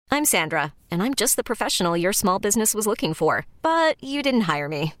I'm Sandra, and I'm just the professional your small business was looking for. But you didn't hire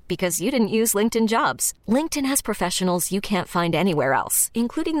me because you didn't use LinkedIn Jobs. LinkedIn has professionals you can't find anywhere else,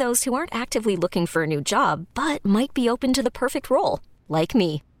 including those who aren't actively looking for a new job, but might be open to the perfect role, like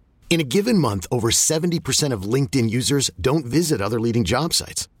me. In a given month, over 70% of LinkedIn users don't visit other leading job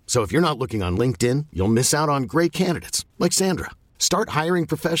sites. So if you're not looking on LinkedIn, you'll miss out on great candidates like Sandra. Start hiring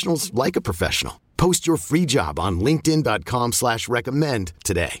professionals like a professional. Post your free job on linkedin.com/recommend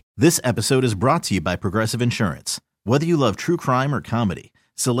today. This episode is brought to you by Progressive Insurance. Whether you love true crime or comedy,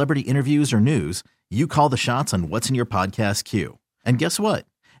 celebrity interviews or news, you call the shots on what's in your podcast queue. And guess what?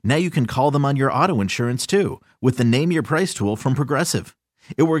 Now you can call them on your auto insurance too with the Name Your Price tool from Progressive.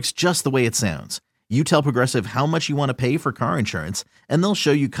 It works just the way it sounds. You tell Progressive how much you want to pay for car insurance, and they'll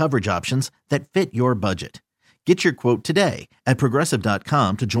show you coverage options that fit your budget. Get your quote today at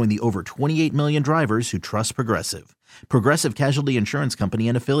Progressive.com to join the over 28 million drivers who trust Progressive. Progressive Casualty Insurance Company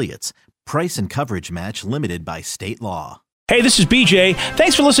and Affiliates. Price and coverage match limited by state law. Hey, this is BJ.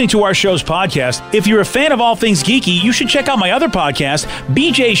 Thanks for listening to our show's podcast. If you're a fan of all things geeky, you should check out my other podcast,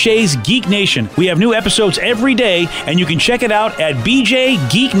 BJ Shea's Geek Nation. We have new episodes every day, and you can check it out at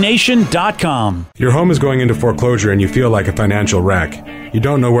bjgeeknation.com. Your home is going into foreclosure and you feel like a financial wreck. You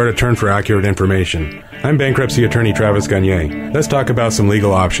don't know where to turn for accurate information. I'm bankruptcy attorney Travis Gagne. Let's talk about some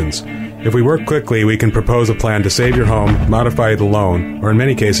legal options. If we work quickly, we can propose a plan to save your home, modify the loan, or in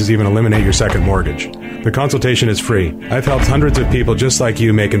many cases even eliminate your second mortgage. The consultation is free. I've helped hundreds of people just like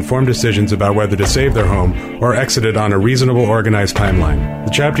you make informed decisions about whether to save their home or exit it on a reasonable, organized timeline.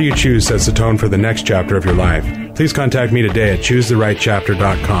 The chapter you choose sets the tone for the next chapter of your life. Please contact me today at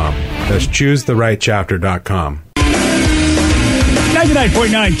choosetherightchapter.com. That's choosetherightchapter.com.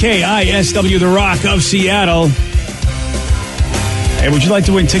 99.9 KISW, The Rock of Seattle. Hey, would you like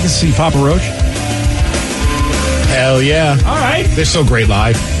to win tickets to see Papa Roach? Hell yeah. All right. They're so great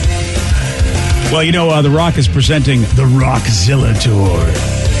live. Well, you know, The Rock is presenting the Rockzilla Tour.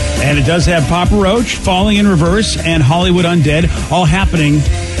 And it does have Papa Roach, Falling in Reverse, and Hollywood Undead, all happening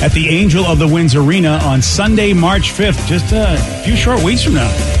at the Angel of the Winds Arena on Sunday, March 5th, just a few short weeks from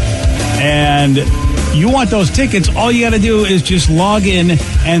now. And you want those tickets, all you got to do is just log in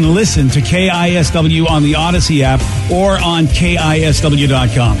and listen to KISW on the Odyssey app or on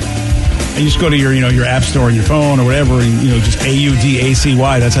KISW.com. And just go to your app store on your phone or whatever, and just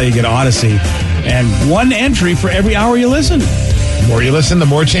AUDACY. That's how you get Odyssey. And one entry for every hour you listen. The more you listen, the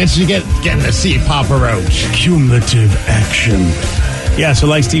more chances you get getting to see Papa Roach. Cumulative action. Yeah, so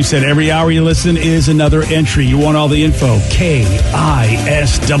like Steve said, every hour you listen is another entry. You want all the info, KISW.com.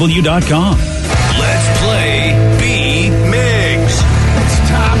 Let's play B-Migs. It's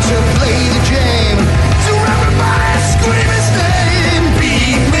time to play the game. So everybody scream his name.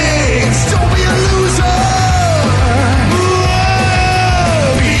 B-Migs, don't be a loser.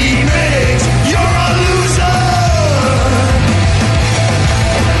 Whoa, B-Migs, you're a loser.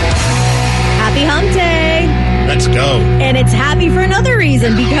 Happy Hump Day. Let's go. And it's happy for another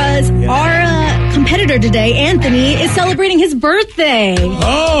reason, because our competitor today, Anthony, is celebrating his birthday.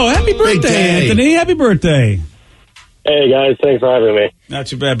 Oh, happy birthday, Anthony. Happy birthday. Hey, guys. Thanks for having me. Not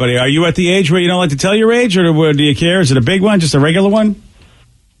too bad, buddy. Are you at the age where you don't like to tell your age, or do you care? Is it a big one, just a regular one?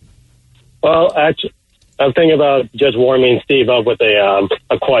 Well, actually, I was thinking about just warming Steve up with a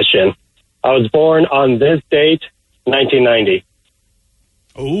question. I was born on this date, 1990.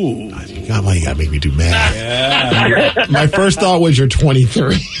 Ooh. God, why you got to make me do math? Yeah. My first thought was you're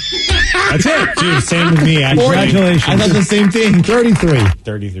 23. That's it. Dude, same with me. Congratulations. I thought the same thing. 33.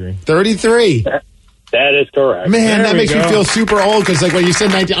 33. That is correct. Man, that makes me feel super old, because like when you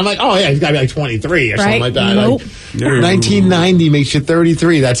said 19, I'm like, oh yeah, he's got to be like 23 or something like that. Nope. Like, 1990 makes you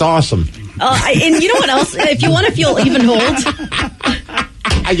 33. That's awesome. And you know what else? If you want to feel even old,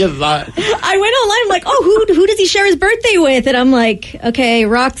 I just thought. I went online. I'm like, oh, who does he share his birthday with? And I'm like, okay,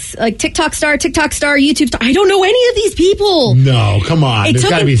 Rock's like TikTok star, YouTube star. I don't know any of these people. No, come on. There's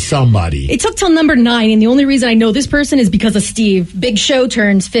got to be somebody. It took till number 9, and the only reason I know this person is because of Steve. Big Show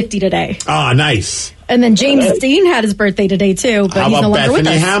turns 50 today. Oh, nice. And then James Dean had his birthday today, too, but he's no longer with us.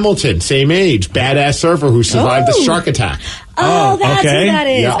 Bethany Hamilton, same age, badass surfer who survived the shark attack. Oh, that's who that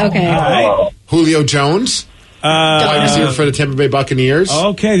is. Yeah. Okay. Right. Julio Jones, wide receiver for the Tampa Bay Buccaneers.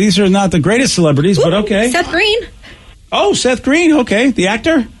 Okay, these are not the greatest celebrities, but okay. Seth Green. Oh, Seth Green, okay. The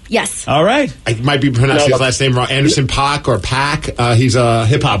actor? Yes. All right. I might be pronouncing his last name wrong. Anderson Paak or Pack. He's a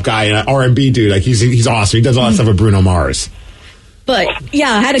hip-hop guy and an R&B dude. Like he's awesome. He does all that stuff with Bruno Mars. But,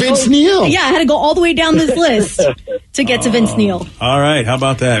 yeah, I had to Vince Neil. Yeah, I had to go all the way down this list to get to Vince Neil. All right, how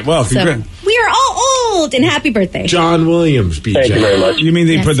about that? Well, we are all old. And happy birthday. John Williams, BJ. Thank you very much. You mean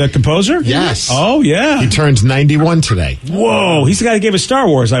the composer? Yes. Oh, yeah. He turns 91 today. Whoa. He's the guy that gave us Star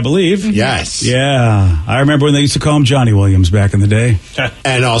Wars, I believe. Yes. Yeah. I remember when they used to call him Johnny Williams back in the day.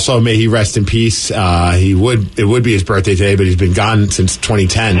 And also, may he rest in peace. It would be his birthday today, but he's been gone since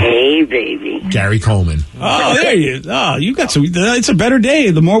 2010. Hey, baby. Gary Coleman. Oh, there you got some. It's a better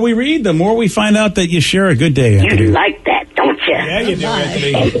day. The more we read, the more we find out that you share a good day, Anthony. You like that, don't you? Yeah, you do,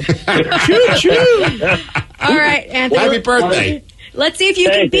 Anthony. Choo-choo. All right, Anthony. Happy birthday. Let's see if you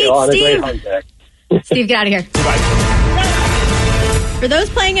can Thank beat you. On a great Steve. hunt there. Steve, get out of here. For those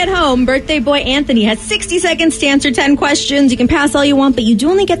playing at home, birthday boy Anthony has 60 seconds to answer 10 questions. You can pass all you want, but you do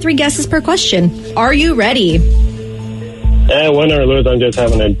only get 3 guesses per question. Are you ready? Win or lose, I'm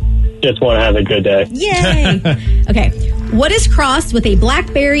just want to have a good day. Yay! Okay. What is crossed with a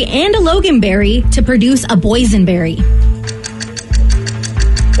blackberry and a loganberry to produce a boysenberry?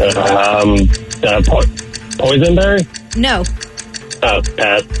 Poisonberry? No.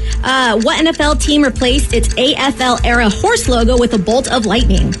 Pass. What NFL team replaced its AFL era horse logo with a bolt of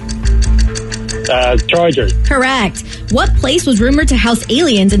lightning? Chargers. Correct. What place was rumored to house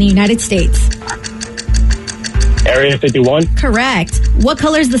aliens in the United States? Area 51. Correct. What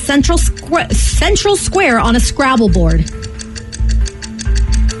color is the central square on a Scrabble board?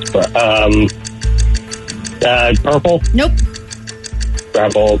 Purple. Nope.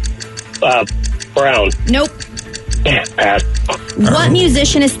 Scrabble. Brown. Nope. Pass. What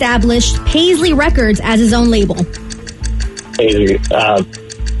musician established Paisley Records as his own label?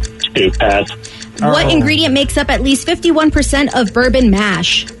 Pass. What ingredient makes up at least 51% of bourbon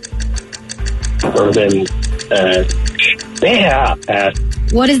mash? Bourbon. Pass.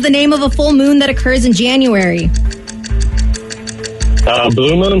 What is the name of a full moon that occurs in January?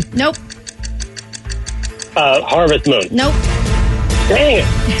 Blue moon. Nope. Harvest moon. Nope. Dang it.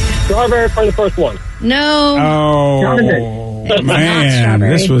 Strawberry for the first one. No. Oh, It's not man.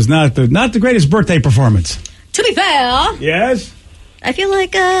 strawberry. This was not the greatest birthday performance. To be fair, Yes? I feel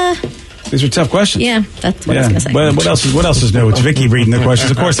like, These are tough questions. yeah, that's what I was going to say. What else is new? It's Vicky reading the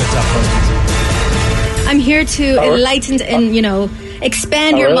questions. Of course, they're tough questions. I'm here to enlighten and,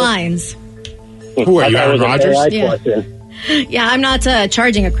 expand your really? minds. Who are you, That Aaron was a Rodgers? AI Yeah. question. Yeah, I'm not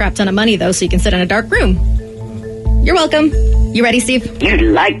charging a crap ton of money, though, so you can sit in a dark room. You're welcome. You ready, Steve? You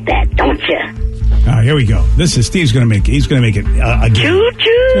like that, don't you? Here we go. This is Steve's going to make it. He's going to make it a game.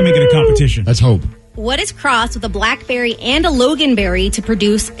 He's going to make it a competition. Let's hope. What is crossed with a blackberry and a loganberry to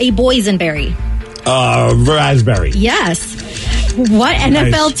produce a boysenberry? Raspberry. Yes. What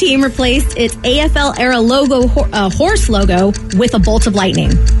NFL team replaced its AFL era logo, horse logo, with a bolt of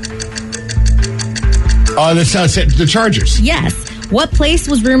lightning? The Chargers. Yes. What place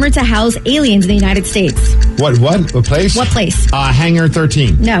was rumored to house aliens in the United States? What place? What place? Hangar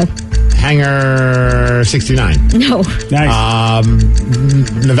 13. No. Hangar 69. No. Nice.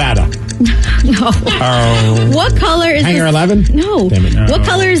 Nevada. No. Oh. What color is Hangar the 11? No. Damn it. What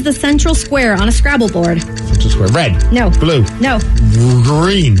color is the central square on a Scrabble board? Central Square. Red. No. Blue. No.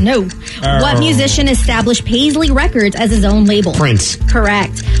 Green. No. What musician established Paisley Records as his own label? Prince.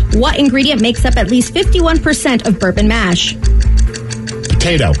 Correct. What ingredient makes up at least 51% of bourbon mash?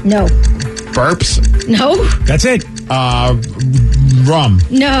 Potato. No. Burps. No. That's it. Rum.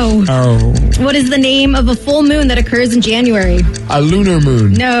 No. Oh. What is the name of a full moon that occurs in January? A lunar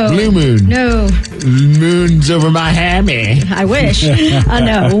moon. No. Blue moon. No. Moons over Miami. I wish.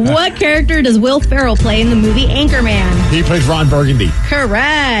 No. What character does Will Ferrell play in the movie Anchorman? He plays Ron Burgundy.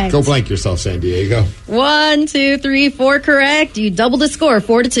 Correct. Go blank yourself, San Diego. 1, 2, 3, 4 correct. You doubled the score,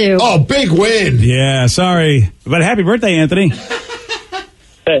 4-2. Oh, big win. Yeah, sorry. But happy birthday, Anthony.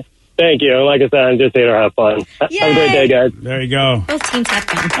 Thank you. Like I said, I'm just here to have fun. Have a great day, guys. There you go. Both teams have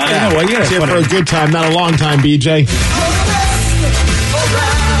fun. I don't know. Well, yeah, It's here for a good time, not a long time, BJ.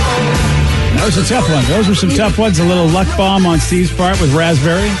 That was a tough one. Those were some tough ones. A little luck bomb on Steve's part with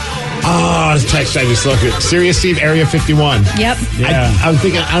Raspberry. Oh, this text I just looked at. Serious Steve, Area 51. Yep. Yeah. I was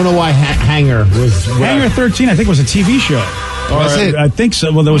thinking, I don't know why Hangar was... Hangar 13, I think, was a TV show. Was it? I think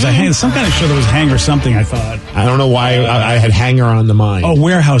so. Well, there was some kind of show that was Hangar something, I thought. I don't know why I had Hangar on the mind. Oh,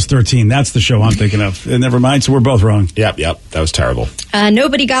 Warehouse 13. That's the show I'm thinking of. Never mind. So we're both wrong. Yep. That was terrible.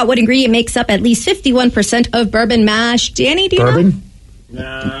 Nobody got what ingredient makes up at least 51% of bourbon mash. Danny, do you know? Bourbon?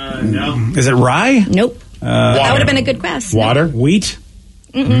 No. Is it rye? Nope. That would have been a good guess. Water? Wheat?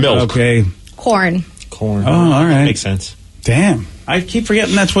 Milk. Okay. Corn. Corn. Oh, all right. Makes sense. Damn. I keep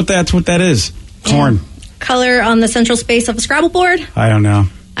forgetting that's what that is. Corn. Color on the central space of a Scrabble board? I don't know.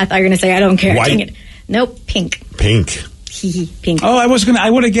 I thought you were going to say I don't care. White? Dang it. Nope. Pink. Pink. Pink. Oh, I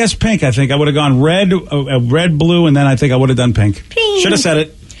would have guessed pink. I think I would have gone red, blue, and then I think I would have done pink. Pink. Should have said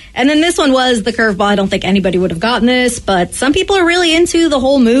it. And then this one was the curveball. I don't think anybody would have gotten this, but some people are really into the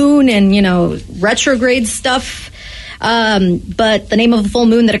whole moon and, retrograde stuff. But the name of a full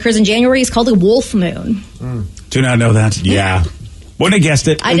moon that occurs in January is called a wolf moon. Do not know that. Yeah. Wouldn't have guessed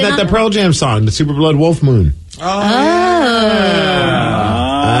it. I Isn't did that not the know. Pearl Jam song, the Super Blood Wolf Moon? Oh,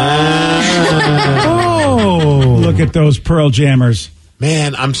 look at those Pearl Jammers.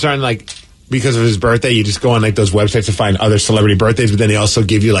 Man, I'm starting because of his birthday, you just go on those websites to find other celebrity birthdays, but then they also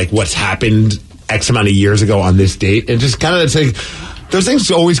give you what's happened X amount of years ago on this date. And just kind of, it's like, those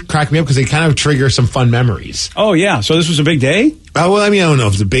things always crack me up because they kind of trigger some fun memories. Oh, yeah. So this was a big day? Well, I don't know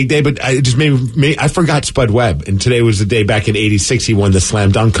if it's a big day, but it just I forgot Spud Webb. And today was the day back in '86 he won the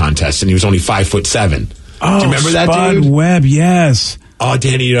slam dunk contest, and he was only 5'7". Oh, do you remember that, Spud dude? Webb, yes. Oh,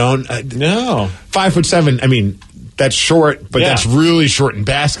 Danny, you don't? No. 5'7". I mean, that's short, but that's really short in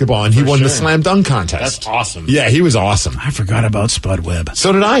basketball, and he won the slam dunk contest. That's awesome. Yeah, he was awesome. I forgot about Spud Webb.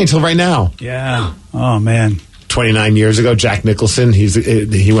 So did I until right now. Yeah. Oh, man. 29 years ago, Jack Nicholson,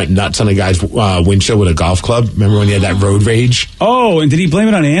 he went nuts on a guy's windshield with a golf club. Remember when he had that road rage? Oh, and did he blame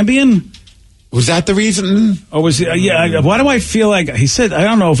it on Ambien? Was that the reason? Or was it, why do I feel like he said, I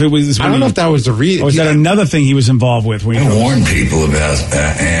don't know if it was. I don't know if that was the reason. Or was that another thing he was involved with? I warned people about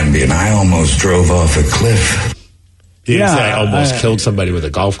Ambien. I almost drove off a cliff. He didn't say I almost killed somebody with a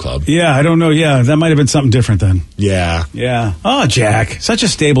golf club. Yeah, I don't know. Yeah, that might have been something different then. Yeah. Yeah. Oh, Jack, such a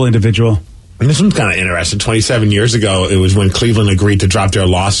stable individual. And this one's kind of interesting. 27 years ago, it was when Cleveland agreed to drop their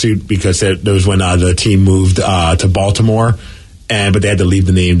lawsuit because it was when the team moved to Baltimore, but they had to leave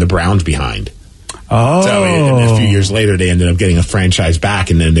the Browns behind. Oh. So a few years later, they ended up getting a franchise back,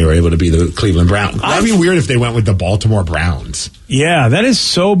 and then they were able to be the Cleveland Browns. That'd be weird if they went with the Baltimore Browns. Yeah, that is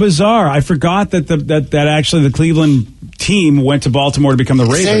so bizarre. I forgot that actually the Cleveland team went to Baltimore to become the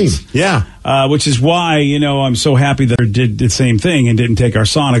Ravens. Same. Yeah. Which is why, I'm so happy that they did the same thing and didn't take our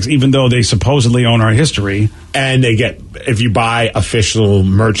Sonics, even though they supposedly own our history. And they get, if you buy official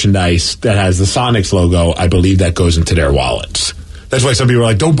merchandise that has the Sonics logo, I believe that goes into their wallets. That's why some people are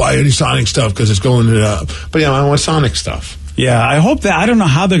like, don't buy any Sonic stuff because it's going to, but I want Sonic stuff. Yeah, I hope that, I don't know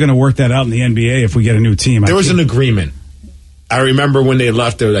how they're going to work that out in the NBA if we get a new team. There was an agreement. I remember when they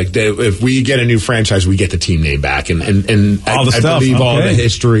left, they were like, if we get a new franchise, we get the team name back. And all the I stuff. believe all the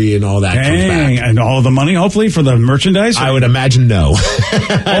history and all that comes back. And all the money, hopefully, for the merchandise? I would imagine no.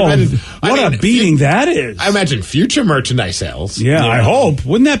 What a beating that is. I imagine future merchandise sales. Yeah, I hope.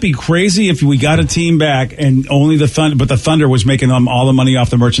 Wouldn't that be crazy if we got a team back and only the Thunder was making them all the money off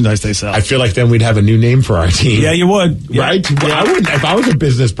the merchandise they sell? I feel like then we'd have a new name for our team. Yeah, you would. Right? Yeah. I wouldn't. If I was a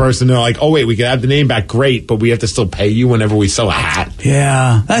business person, they're like, oh, wait, we could have the name back. Great, but we have to still pay you whenever we sell a hat.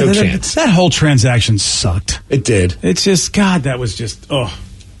 Yeah. No chance. That whole transaction sucked. It did. It's just, God, that was just,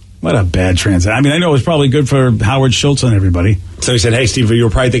 what a bad transaction. I mean, I know it was probably good for Howard Schultz and everybody. So he said, hey, Steve, you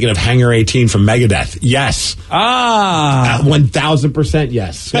were probably thinking of Hangar 18 from Megadeth. Yes. 1,000%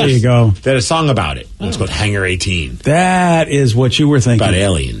 yes. There you go. They had a song about it. It's called Hangar 18. That is what you were thinking. About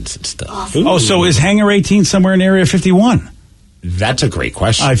aliens and stuff. Awesome. Oh, so is Hangar 18 somewhere in Area 51? That's a great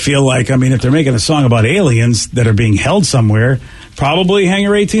question. I feel like, if they're making a song about aliens that are being held somewhere, probably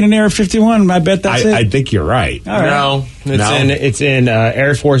Hangar 18 in Area 51. I bet that's it. I think you're right. All right. No, it's in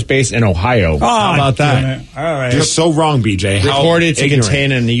Air Force Base in Ohio. How about that? All right. You're so wrong, BJ. Reported to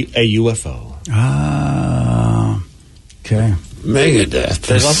contain a UFO. Okay. Megadeth.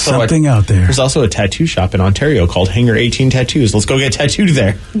 There's also something out there. There's also a tattoo shop in Ontario called Hangar 18 Tattoos. Let's go get tattooed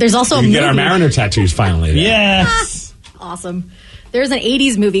there. There's also We can get our Mariner tattoos finally. There. Yes. Awesome. There's an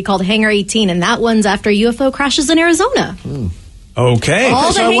 80s movie called Hangar 18, and that one's after UFO crashes in Arizona. Okay. All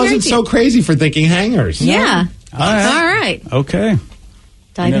the So I Hangar wasn't 18. so crazy for thinking hangars. Yeah. All right. All right. Okay.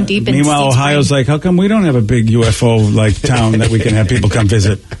 Diving deep into Meanwhile, Steve's Ohio's brain. like, how come we don't have a big UFO town that we can have people come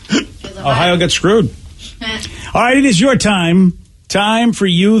visit? Ohio got screwed. All right, it is your time. Time for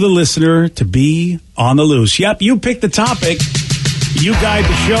you, the listener, to be on the loose. Yep, you pick the topic. You guide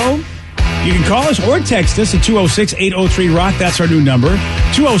the show. You can call us or text us at 206-803-ROCK. That's our new number.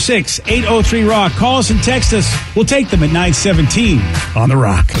 206-803-ROCK. Call us and text us. We'll take them at 917 on The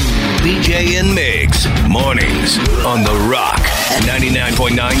Rock. BJ and Migs, mornings on The Rock,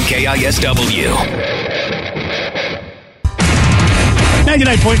 99.9 KISW.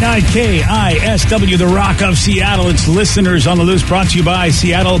 99.9 KISW, The Rock of Seattle. It's Listeners on the Loose, brought to you by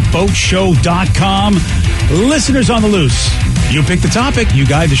SeattleBoatShow.com. Listeners on the Loose. You pick the topic. You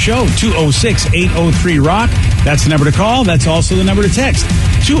guide the show. 206-803-ROCK. That's the number to call. That's also the number to text.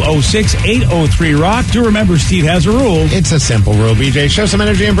 206-803-ROCK. Do remember, Steve has a rule. It's a simple rule, BJ. Show some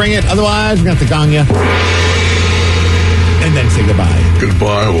energy and bring it. Otherwise, we're going to have to gong you. And then say goodbye.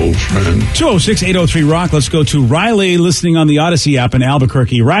 Goodbye, old friend. 206-803-ROCK. Let's go to Riley listening on the Odyssey app in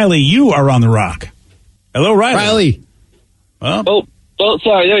Albuquerque. Riley, you are on the Rock. Hello, Riley. Oh,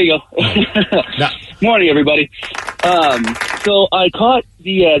 sorry. There you go. Morning, everybody. So I caught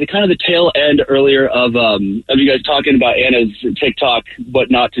the kind of the tail end earlier of you guys talking about Anna's TikTok, what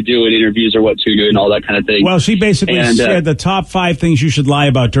not to do in interviews or what to do and all that kind of thing. Well, she basically said the top 5 things you should lie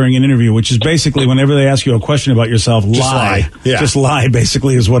about during an interview, which is basically whenever they ask you a question about yourself, lie. Yeah. Just lie,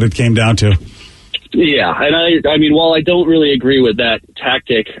 basically, is what it came down to. Yeah, and I mean, while I don't really agree with that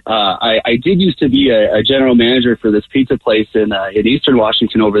tactic, I did used to be a general manager for this pizza place in Eastern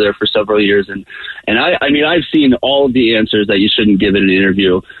Washington over there for several years, and I mean, I've seen all of the answers that you shouldn't give in an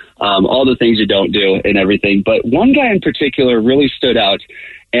interview, all the things you don't do and everything. But one guy in particular really stood out,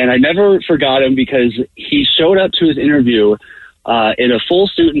 and I never forgot him because he showed up to his interview in a full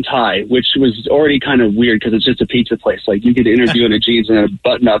suit and tie, which was already kind of weird because it's just a pizza place. Like, you could interview in a jeans and a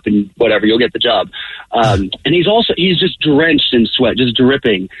button up and whatever, you'll get the job. And he's just drenched in sweat, just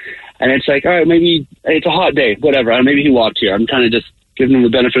dripping. And it's like, all right, maybe it's a hot day, whatever. Maybe he walked here. I'm kind of just giving him the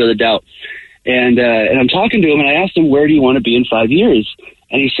benefit of the doubt. And I'm talking to him and I asked him, where do you want to be in 5 years?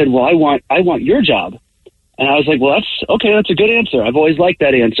 And he said, well, I want your job. And I was like, well, that's a good answer. I've always liked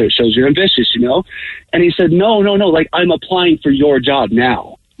that answer. It shows you're ambitious, you know? And he said, no, like, I'm applying for your job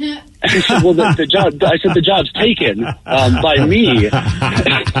now. And I said, well, the job's taken by me.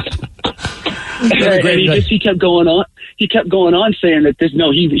 And he kept going on. He kept going on saying that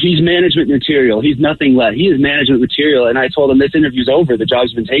he's management material. He's nothing less. He is management material. And I told him, this interview's over. The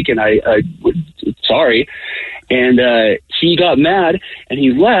job's been taken. Sorry. And he got mad and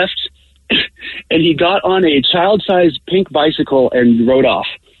he left. And he got on a child-sized pink bicycle and rode off.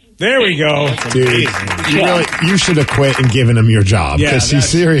 There we go. Dude, you should have quit and given him your job because he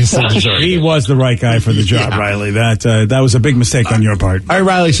seriously deserved it. He was the right guy for the job, Riley. That was a big mistake on your part. All right,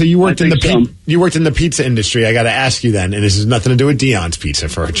 Riley, so you worked in the pizza industry. I got to ask you then, and this has nothing to do with Dion's Pizza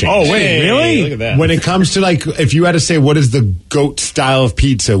for a change. Oh, wait, really? Look at that. When it comes to, like, if you had to say what is the GOAT style of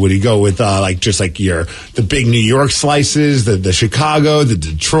pizza, would he go with the big New York slices, the Chicago, the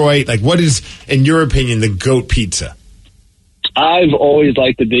Detroit? Like, what is, in your opinion, the GOAT pizza? I've always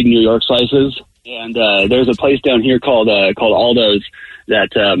liked the big New York slices, and there's a place down here called Aldo's that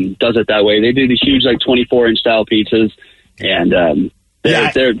does it that way. They do the huge, like, 24-inch style pizzas, and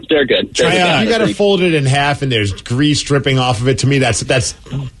they're good. You got to fold it in half, and there's grease dripping off of it. To me, that's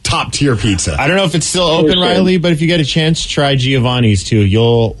top tier pizza. I don't know if it's still open, Riley, but if you get a chance, try Giovanni's too.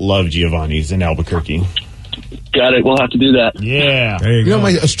 You'll love Giovanni's in Albuquerque. Got it. We'll have to do that. Yeah. There you go.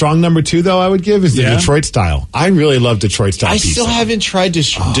 A strong number 2, though, I would give is the Detroit style. I really love Detroit style pizza. I still haven't tried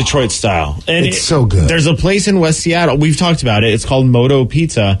Detroit style. And it's so good. There's a place in West Seattle. We've talked about it. It's called Moto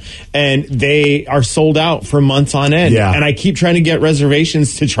Pizza. And they are sold out for months on end. Yeah. And I keep trying to get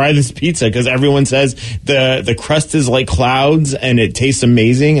reservations to try this pizza because everyone says the crust is like clouds and it tastes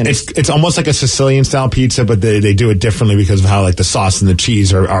amazing. And it's almost like a Sicilian style pizza, but they do it differently because of how, like, the sauce and the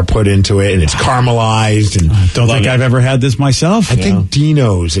cheese are put into it, and it's caramelized. And don't think I've ever had this myself. I think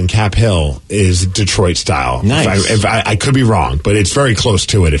Dino's in Cap Hill is Detroit style. Nice. If I could be wrong, but it's very close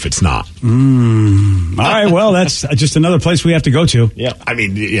to it if it's not. All right, well, that's just another place we have to go to. Yeah. I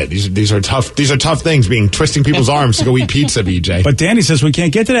mean, these are tough. These are tough things, twisting people's arms to go eat pizza, BJ. But Danny says we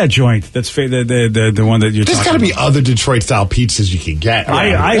can't get to that joint. That's the one that you're There's got to be other Detroit style pizzas you can get.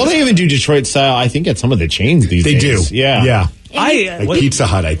 Well, they even do Detroit style, I think, at some of the chains these days. They do. Yeah. Like Pizza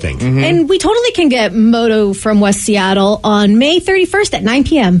Hut, I think. Mm-hmm. And we totally can get Moto from West Seattle on May 31st at 9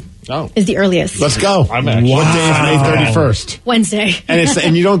 p.m. Oh. Is the earliest. Let's go. I'm actually. What day is May 31st? Wednesday.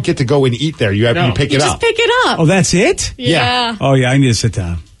 And you don't get to go and eat there. You pick it up. Just pick it up. Oh, that's it? Yeah. Oh, yeah, I need to sit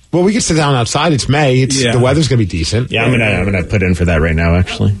down. Well, we can sit down outside. It's May. The weather's going to be decent. Yeah, I'm gonna put in for that right now,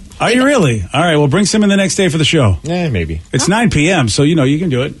 actually. Are you really? All right, well, bring some in the next day for the show. Yeah, maybe. It's 9 p.m., so, you can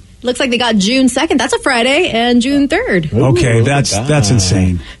do it. Looks like they got June 2nd. That's a Friday, and June 3rd. Okay, that's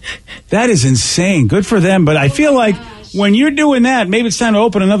insane. That is insane. Good for them, but I feel like when you're doing that, maybe it's time to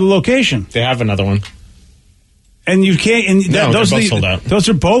open another location. They have another one. And you can't. And no, those are both sold out. Those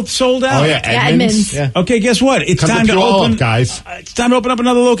are both sold out. Oh yeah, Edmonds. Yeah. Okay, guess what? It's time to open, guys. It's time to open up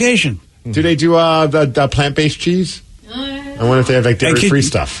another location. Do they do the plant-based cheese? I wonder if they have like dairy-free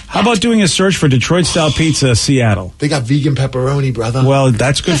stuff. How about doing a search for Detroit-style pizza, Seattle? They got vegan pepperoni, brother. Well,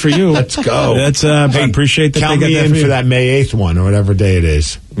 that's good for you. Let's go. That's I appreciate that. Count they me got in that for that May 8th one or whatever day it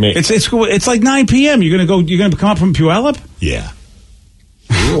is. It's like 9 p.m. You're gonna come up from Puyallup? Yeah.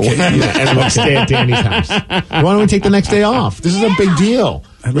 And we'll stay at Danny's house. Why don't we take the next day off? This is a big deal.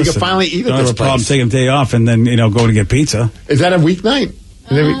 We can finally eat at this place. Don't have a problem taking a day off and then go to get pizza. Is that a weeknight?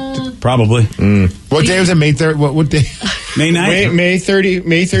 Probably. What day was it? May 3rd? What day? May 9th? May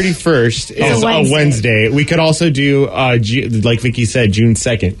 31st is a Wednesday. We could also do, like Vicky said, June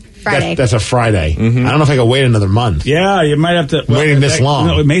 2nd. Friday. That's a Friday. Mm-hmm. I don't know if I can wait another month. Yeah, you might have to. Waiting this long.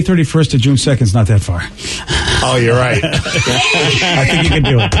 No, May 31st to June 2nd is not that far. Oh, you're right. I think you can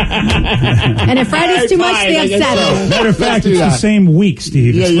do it. And if Friday's too much, they have Saturday. Matter of fact, it's the same week,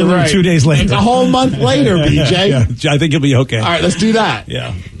 Steve. Yeah, it's you're literally right. 2 days later. It's a whole month later, BJ. Yeah, I think you'll be okay. All right, let's do that.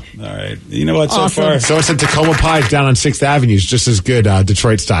 Yeah. All right. You know what? Awesome. So far. So I said Tacoma Pie down on 6th Avenue is just as good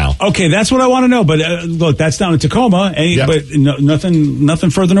Detroit style. Okay, that's what I want to know. But look, that's down in Tacoma. Yep. But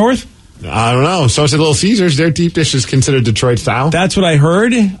nothing further north? I don't know. So I said Little Caesars. Their deep dish is considered Detroit style. That's what I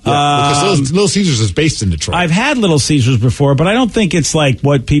heard. Yeah, because Little Caesars is based in Detroit. I've had Little Caesars before, but I don't think it's like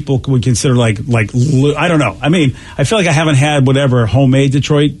what people would consider like I don't know. I mean, I feel like I haven't had whatever homemade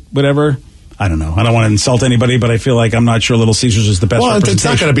Detroit, whatever. I don't know. I don't want to insult anybody, but I feel like I'm not sure Little Caesars is the best representation. It's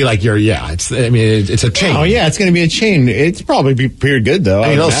not going to be like it's a chain. Oh, yeah, it's going to be a chain. It's probably be pretty good, though. I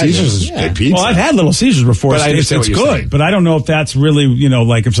mean, Little Caesars is good pizza. Well, I've had Little Caesars before. But I It's understand what you're good, saying. but I don't know if that's really,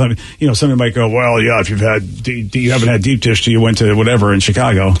 like if somebody might go, well, yeah, if you haven't had deep dish till you went to whatever in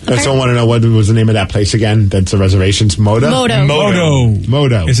Chicago. I still want to know what was the name of that place again. That's the reservations. Moto.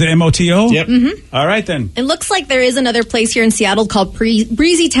 Is it MOTO? Yep. Mm-hmm. All right, then. It looks like there is another place here in Seattle called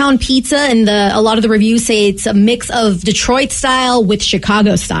Breezy Town Pizza, and a lot of the reviews say it's a mix of Detroit style with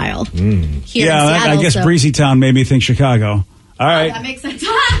Chicago style. Here in Seattle, I guess Breezy Town made me think Chicago. All right. That makes sense.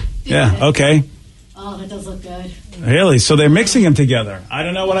 Yeah, okay. Oh, that does look good. Really? So they're mixing them together. I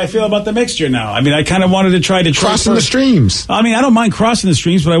don't know what I feel about the mixture now. I mean, I kind of wanted to try to crossing the streams. I mean, I don't mind crossing the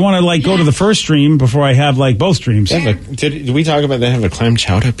streams, but I want to go to the first stream before I have both streams. Did we talk about they have a clam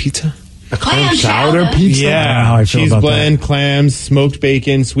chowder pizza? A clam chowder pizza? Yeah, how I feel cheese about blend, clams, smoked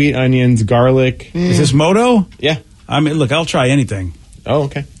bacon, sweet onions, garlic. Is this Moto? Yeah. I mean, look, I'll try anything. Oh,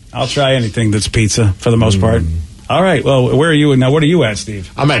 okay. I'll try anything that's pizza for the most part. All right. Well, where are you now? What are you at,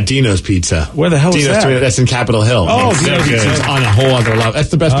 Steve? I'm at Dino's Pizza. Where the hell is Dino's that? That's in Capitol Hill. Oh, Dino's Dino's Pizza is Pizza. on a whole other level. That's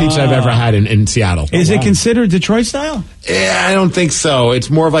the best pizza I've ever had in Seattle. Is it considered Detroit style? Yeah, I don't think so. It's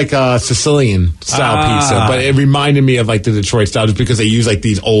more of like a Sicilian style pizza, but it reminded me of like the Detroit style just because they use like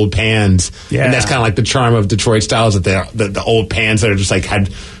these old pans. Yeah. And that's kind of like the charm of Detroit style is that the old pans that are just like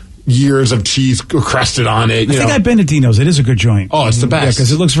had years of cheese crusted on it. I think I've been to Dino's. It is a good joint. Oh, it's the best. Yeah,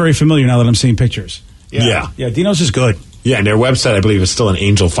 because it looks very familiar now that I'm seeing pictures. Yeah. Yeah, Dino's is good. Yeah, and their website, I believe, is still an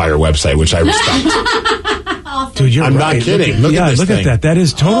Angel Fire website, which I respect. Dude, you're I'm right. not kidding. Look at this look thing. at that. That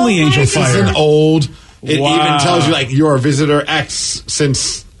is totally Angel This Fire. is an old. It Wow. even tells you like you're a visitor X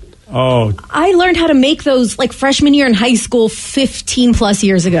since. Oh, I learned how to make those like freshman year in high school 15 plus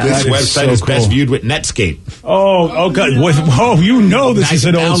years ago. This That is website so is best cool. viewed with Netscape. oh, God. Whoa, you know this is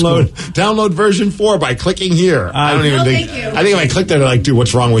an old school. Download version 4 by clicking here. I don't even No, think. thank you. I think if I click there, they're like, dude,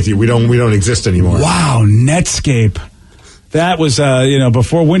 what's wrong with you? We don't exist anymore. Wow, Netscape. That was,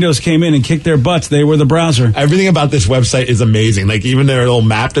 before Windows came in and kicked their butts, they were the browser. Everything about this website is amazing. Like even their little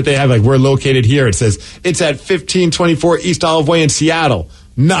map that they have, like we're located here. It says it's at 1524 East Olive Way in Seattle.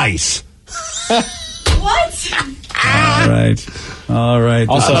 Nice. What? All right.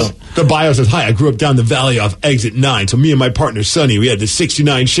 Also, the bio says, "Hi, I grew up down the valley off Exit 9. So me and my partner Sonny, we had the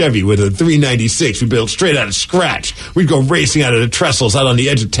 '69 Chevy with a 396. We built straight out of scratch. We'd go racing out of the trestles out on the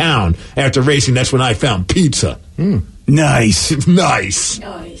edge of town. After racing, that's when I found pizza. Nice. Nice.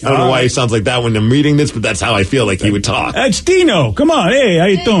 I don't know why he sounds like that when I'm reading this, but that's how I feel like he would talk. That's Dino. Come on. Hey, how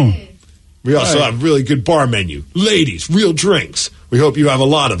you doing? We also have really good bar menu. Ladies, real drinks. We hope you have a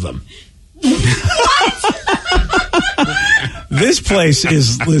lot of them. This place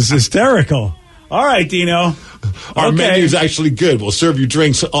is hysterical. All right, Dino. Our menu is actually good. We'll serve you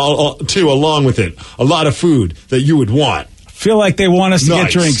drinks too along with it. A lot of food that you would want. Feel like they want us to Nice.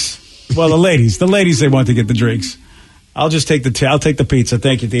 get drinks. Well, the ladies, they want to get the drinks. I'll just take I'll take the pizza.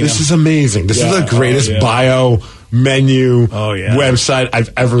 Thank you, Dino. This is amazing. This is Yeah. the greatest Oh, yeah. bio menu yeah. website I've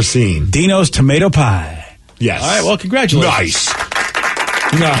ever seen. Dino's Tomato Pie. Yes. All right, well, congratulations. Nice.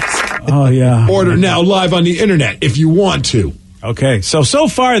 Nice. Oh, yeah. Order now live on the internet if you want to. Okay, so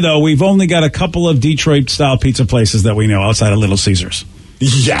far, though, we've only got a couple of Detroit-style pizza places that we know outside of Little Caesars.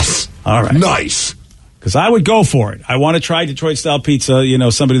 Yes. All right. Nice. Because I would go for it. I want to try Detroit-style pizza,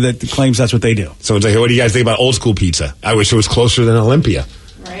 somebody that claims that's what they do. So it's like, what do you guys think about old school pizza? I wish it was closer than Olympia.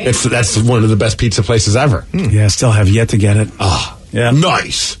 Right. That's one of the best pizza places ever. Yeah, still have yet to get it. Ah, Yeah.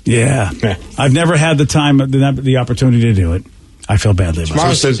 nice. Yeah. I've never had the time, the opportunity to do it. I feel badly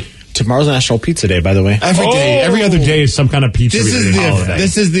about it. Tomorrow's National Pizza Day, by the way. Every other day is some kind of pizza holiday.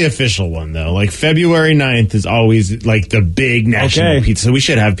 This is the official one, though. Like February 9th is always like the big national Okay. pizza. So we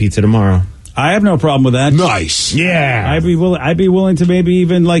should have pizza tomorrow. I have no problem with that. Nice. Yeah. I'd be willing to maybe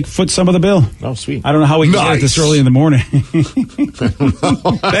even like foot some of the bill. Oh, sweet. I don't know how we can get it this early in the morning.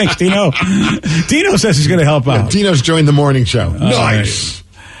 Thanks, Dino. Dino says he's going to help out. Dino's joined the morning show. Nice. Right.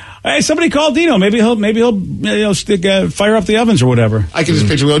 Hey, somebody call Dino. Maybe he'll stick fire up the ovens or whatever. I can just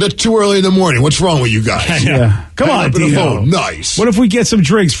picture him going, that's too early in the morning. What's wrong with you guys? Yeah. Come Hang on, up the Dino. phone. Nice. What if we get some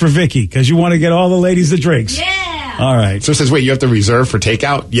drinks for Vicky? Because you want to get all the ladies the drinks. Yeah. All right. So it says, wait, you have to reserve for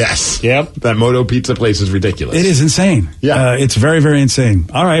takeout? Yes. Yep. That Moto Pizza place is ridiculous. It is insane. Yeah. It's very, very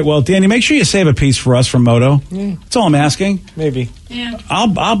insane. All right. Well, Danny, make sure you save a piece for us from Moto. Yeah. That's all I'm asking. Maybe. Yeah.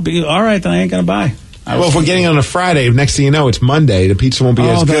 I'll be all right. Then I ain't going to buy. Well, if we're getting on a Friday, next thing you know, it's Monday. The pizza won't be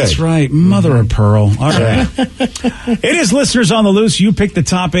as good. Oh, that's right. Mother of pearl. All right. It is Listeners on the Loose. You pick the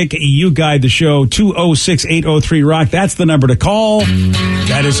topic. You guide the show. 206-803-ROCK. That's the number to call.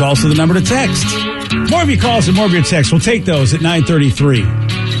 That is also the number to text. More of your calls and more of your texts. We'll take those at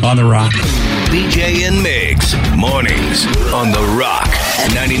 9:33 on The Rock. BJ and Migs, mornings on The Rock,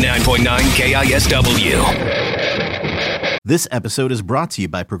 99.9 KISW. This episode is brought to you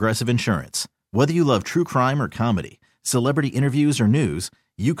by Progressive Insurance. Whether you love true crime or comedy, celebrity interviews or news,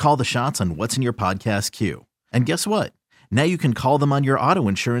 you call the shots on what's in your podcast queue. And guess what? Now you can call them on your auto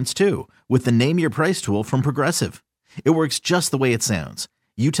insurance too with the Name Your Price tool from Progressive. It works just the way it sounds.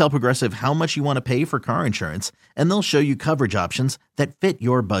 You tell Progressive how much you want to pay for car insurance, and they'll show you coverage options that fit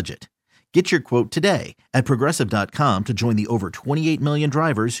your budget. Get your quote today at Progressive.com to join the over 28 million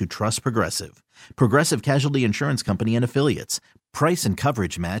drivers who trust Progressive. Progressive Casualty Insurance Company and Affiliates. Price and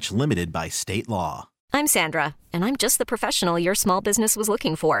coverage match limited by state law. I'm Sandra, and I'm just the professional your small business was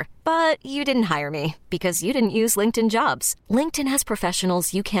looking for. But you didn't hire me because you didn't use LinkedIn Jobs. LinkedIn has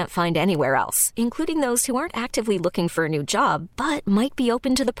professionals you can't find anywhere else, including those who aren't actively looking for a new job, but might be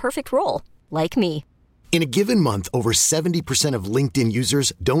open to the perfect role, like me. In a given month, over 70% of LinkedIn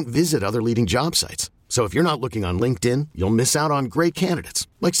users don't visit other leading job sites. So if you're not looking on LinkedIn, you'll miss out on great candidates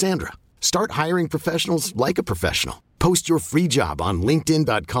like Sandra. Start hiring professionals like a professional. Post your free job on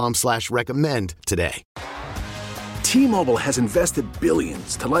linkedin.com/recommend today. T-Mobile has invested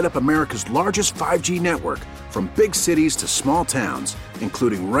billions to light up America's largest 5G network, from big cities to small towns,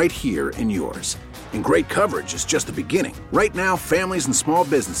 including right here in yours. And great coverage is just the beginning. Right now, families and small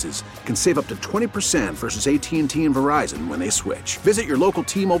businesses can save up to 20% versus AT&T and Verizon when they switch. Visit your local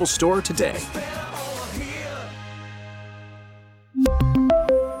T-Mobile store today.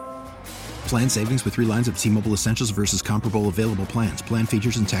 Plan savings with 3 lines of T-Mobile Essentials versus comparable available plans. Plan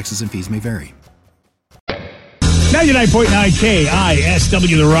features and taxes and fees may vary. 99.9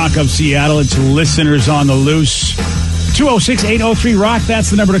 KISW, The Rock of Seattle. It's Listeners on the Loose. 206-803-ROCK. That's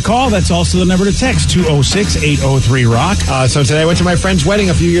the number to call. That's also the number to text. 206-803-ROCK. So today I went to my friend's wedding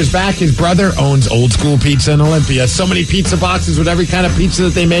a few years back. His brother owns Old School Pizza in Olympia. So many pizza boxes with every kind of pizza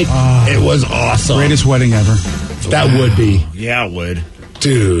that they make. It was awesome. Greatest wedding ever. That would be. Yeah, it would.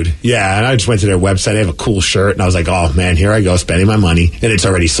 Dude, yeah, and I just went to their website. They have a cool shirt, and I was like, oh, man, here I go, spending my money, and it's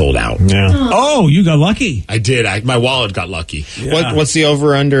already sold out. Yeah. Oh, you got lucky. I did. My wallet got lucky. Yeah. What's the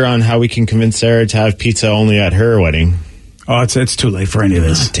over-under on how we can convince Sarah to have pizza only at her wedding? Oh, it's too late for any of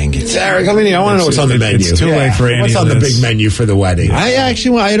this. Dang it. Sarah, come in here. I want to know what's on the menu. It's too late for any of this. What's on the big menu for the wedding? I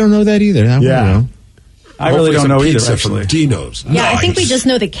don't know that either. I really don't know either, pizza actually. From Dino's. Yeah, I think we just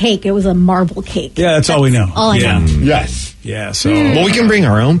know the cake. It was a marble cake. Yeah, that's all we know. All I know. Yes. Yeah, so. Well, we can bring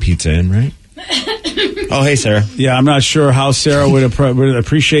our own pizza in, right? Oh, hey, Sarah. Yeah, I'm not sure how Sarah would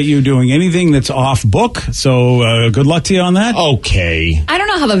appreciate you doing anything that's off book. So good luck to you on that. Okay. I don't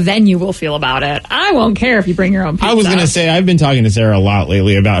know how the venue will feel about it. I won't care if you bring your own pizza. I was going to say, I've been talking to Sarah a lot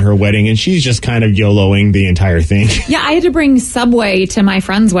lately about her wedding, and she's just kind of YOLOing the entire thing. Yeah, I had to bring Subway to my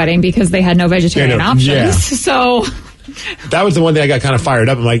friend's wedding because they had no vegetarian options. Yeah. So that was the one thing I got kind of fired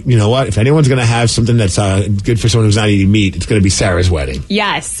up. I'm like, you know what? If anyone's going to have something that's good for someone who's not eating meat, it's going to be Sarah's wedding.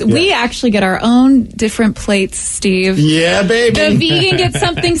 yes, we actually get our own different plates, Steve. Yeah, baby. The vegan gets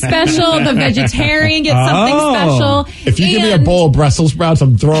something special. The vegetarian gets something special. If you give me a bowl of Brussels sprouts,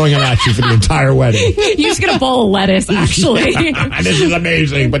 I'm throwing them at you for the entire wedding. You just get a bowl of lettuce, actually. This is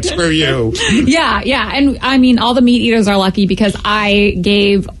amazing, but screw you. Yeah. And I mean, all the meat eaters are lucky because I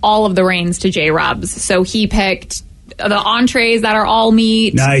gave all of the reins to J. Rubs. So he picked the entrees that are all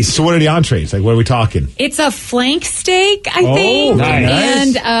meat. Nice. So what are the entrees? Like, what are we talking? It's a flank steak, I think,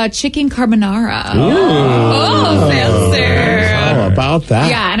 nice. and chicken carbonara. Ooh. Oh, fancy. How about that?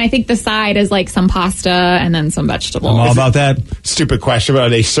 Yeah, and I think the side is like some pasta and then some vegetables. I'm all about that. Stupid question, but are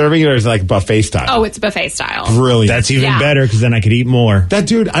they serving it or is it like buffet style? Oh, it's buffet style. Brilliant. That's even better because then I could eat more. That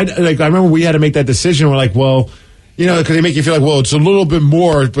dude, I remember we had to make that decision. We're like, well, You know, because they make you feel like, well, it's a little bit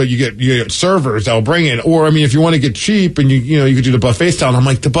more, but you get servers that'll bring it. Or, I mean, if you want to get cheap and you could do the buffet style. And I'm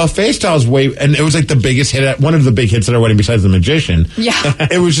like, the buffet style is way, and it was like the biggest hit, one of the big hits at our wedding besides the magician. Yeah.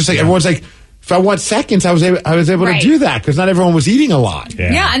 It was just like, everyone's like, if I want seconds, I was able to do that because not everyone was eating a lot.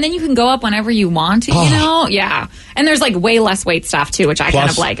 Yeah, and then you can go up whenever you want to, you know? Yeah. And there's like way less wait staff too, which I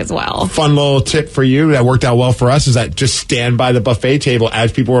kind of like as well. Fun little tip for you that worked out well for us is that just stand by the buffet table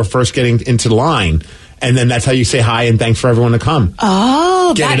as people were first getting into the line. And then that's how you say hi and thanks for everyone to come.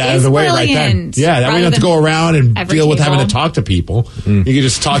 Oh, Get that it out is of the way brilliant. right then. Yeah, that way you don't have to go around and deal with having to talk to people. You can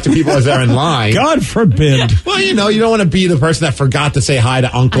just talk to people as they're in line. God forbid. Well, you don't want to be the person that forgot to say hi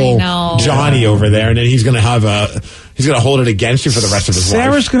to Uncle Johnny over there, and then he's going to hold it against you for the rest of his life.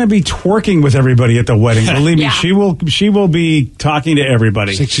 Sarah's going to be twerking with everybody at the wedding. Believe me, she will be talking to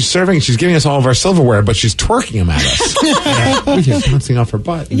everybody. She's giving us all of our silverware, but she's twerking them at us. She's bouncing off her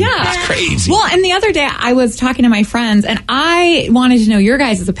butt. Yeah. It's crazy. Well, and the other day I was talking to my friends and I wanted to know your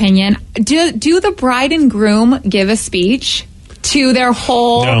guys' opinion. Do the bride and groom give a speech to their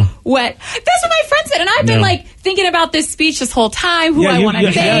whole That's what my friend said. And I've been like thinking about this speech this whole time, who I want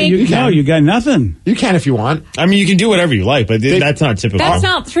to thank. You got nothing. You can if you want. I mean, you can do whatever you like, but that's not typical. That's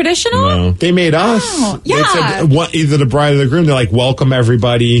not traditional? No. They made us. Yeah. They said, either the bride or the groom, they're like, welcome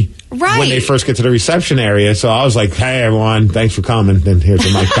everybody when they first get to the reception area. So I was like, hey, everyone, thanks for coming. Then here's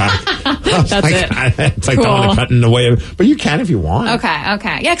your mic back. That's it. It's like don't want to cut in the way. But you can if you want. Okay.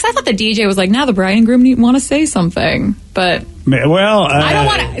 Yeah, because I thought the DJ was like, now the bride and groom want to say something. But well, I don't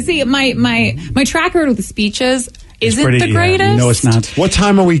want to see my track record with the speeches isn't the greatest. No, it's not. What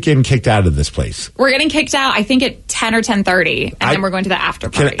time are we getting kicked out of this place? We're getting kicked out, I think, at 10 or 10:30, and then we're going to the after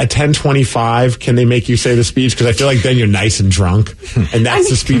party. At 10:25, can they make you say the speech? Because I feel like then you're nice and drunk, and that's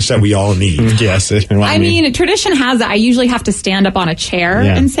the speech that we all need. Yes. I mean, tradition has it. I usually have to stand up on a chair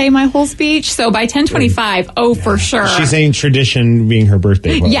and say my whole speech. So by 10:25, for sure. She's saying tradition being her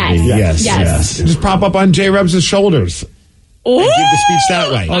birthday party. Yes. Just pop up on J. Rubs' shoulders. And give the speech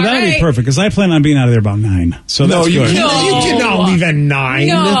that way. Oh, that'd be perfect, because I plan on being out of there about 9. So that's good. You cannot leave at 9.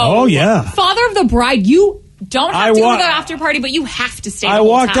 No. Oh, yeah. Father of the bride, you don't have to go to the after party, but you have to stay the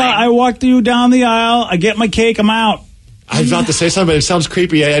whole time. I walked you down the aisle. I get my cake. I'm out. I was about to say something, but it sounds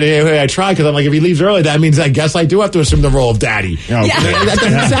creepy. I try, because I'm like, if he leaves early, that means I guess I do have to assume the role of daddy. That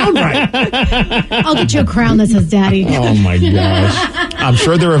doesn't sound right. I'll get you a crown that says daddy. Oh, my gosh. I'm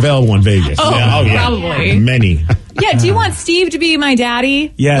sure they're available in Vegas. Probably. Many. Yeah, do you want Steve to be my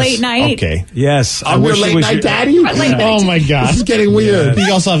daddy late night? Okay. Yes. I'm your late night daddy? Oh, my gosh. This is getting weird.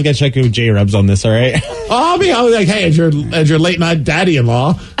 You also have to check with J. Rubs on this, all right? I'll be like, hey, as your late night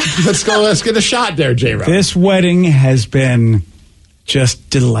daddy-in-law, let's get a shot there, J. Rubs. This wedding has been just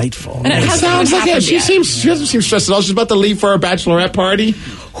delightful. And it sounds like it. She doesn't seem stressed at all. She's about to leave for her bachelorette party.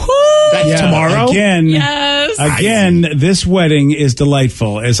 That's tomorrow. Again, this wedding is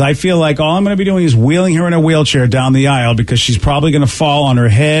delightful. As I feel like all I'm going to be doing is wheeling her in a wheelchair down the aisle because she's probably going to fall on her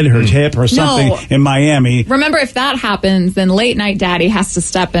head, her hip, or something in Miami. Remember, if that happens, then late night daddy has to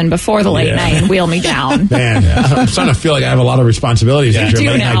step in before the late night and wheel me down. Man, I'm starting to feel like I have a lot of responsibilities as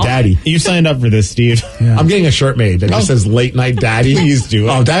your late night daddy. You signed up for this, Steve. I'm getting a shirt made that just says late night daddy. Please do it.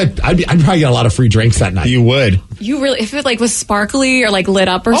 Oh, I'd probably get a lot of free drinks that night. You would. You really, if it like was sparkly or like lit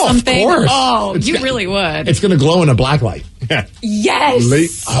up or something. Of course. Oh, you really would. It's going to glow in a black light.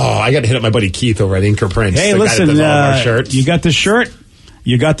 Yes. I got to hit up my buddy Keith over at Inker Prints. Hey, listen, you got the shirt,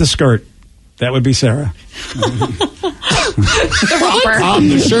 you got the skirt. That would be Sarah. The romper. I'm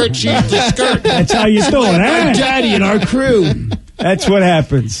the shirt, she's the skirt. That's how you do it, huh? Daddy and our crew. That's what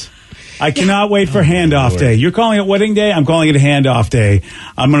happens. I cannot wait for handoff day. You're calling it wedding day. I'm calling it a handoff day.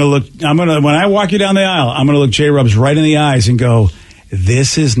 When I walk you down the aisle, I'm going to look J. Rubs right in the eyes and go,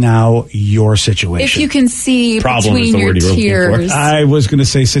 this is now your situation. If you can see Problem between your tears. I was going to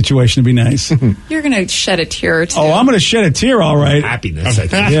say situation to be nice. You're going to shed a tear or two. Oh, I'm going to shed a tear, all right. Happiness, I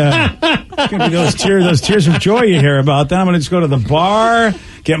think. Yeah. It's going to be those tears of joy you hear about. Then I'm going to just go to the bar,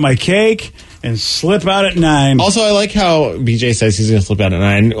 get my cake, and slip out at 9. Also, I like how BJ says he's going to slip out at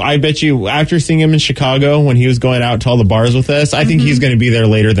 9. I bet you, after seeing him in Chicago when he was going out to all the bars with us, I think he's going to be there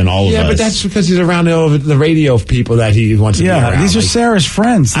later than all of us. Yeah, but that's because he's around the radio people that he wants to be around. Yeah, these are Sarah's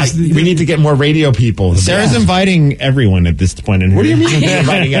friends. We need to get more radio people. Sarah's inviting everyone at this point in her. What do you mean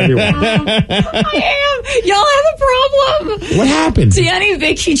inviting everyone? I am. Y'all have a problem. What happened? Danny,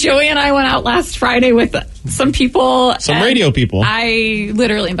 Vicky, Joey, and I went out last Friday with some people. Some radio people. I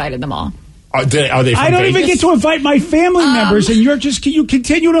literally invited them all. Are they from I don't Vegas? even get to invite my family members, and you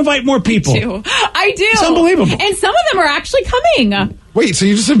continue to invite more people. I do. It's unbelievable. And some of them are actually coming. Wait, so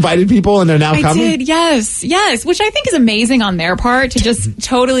you just invited people and they're now I coming? did, yes, which I think is amazing on their part to just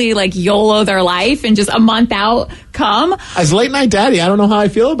totally like YOLO their life and just a month out come. As late night daddy, I don't know how I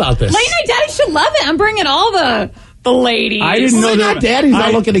feel about this. Late night daddy should love it. I'm bringing all the ladies. I didn't know that. Daddy's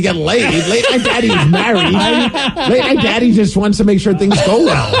not looking to get laid. Late night daddy is married. Late night daddy just wants to make sure things go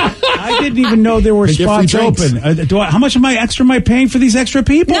well. I didn't even know there were spots open. How much am I paying for these extra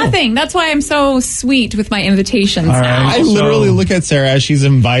people? Nothing. That's why I'm so sweet with my invitations now. I literally look at Sarah as she's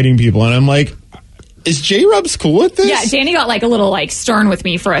inviting people, and I'm like, is J-Rubs cool with this? Yeah, Danny got like a little like stern with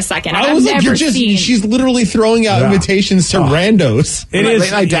me for a second. I was like, she's literally throwing out invitations to randos. Late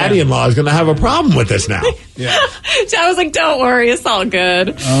night daddy-in-law is going to have a problem with this now. I was like, don't worry, it's all good.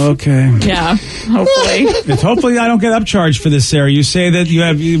 Okay. Yeah, hopefully. Hopefully I don't get upcharged for this, Sarah. You say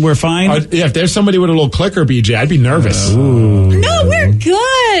that we're fine? If there's somebody with a little clicker, BJ, I'd be nervous. No, we're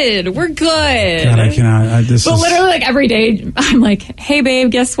good. We're good. God, I cannot. But literally, like every day, I'm like, hey,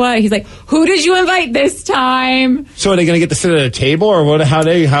 babe, guess what? He's like, who did you invite this time? So are they going to get to sit at a table, or what? What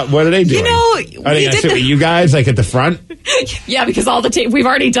are they doing? Are they going to sit with you guys, like at the front? Yeah, because all the we've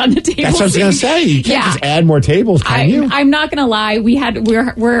already done the tables. That's what I was going to say. You can't just add more tables, can you? I'm not going to lie.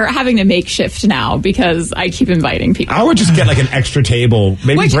 We're having to makeshift now because I keep inviting people. I would just get like an extra table.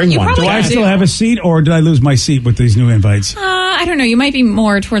 Maybe bring one. Do I still have a seat, or did I lose my seat with these new invites? I don't know. You might be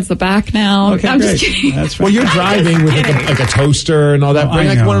more towards the back now. Okay, I'm great. just kidding. That's Well, you're driving with like a toaster and all that. Bring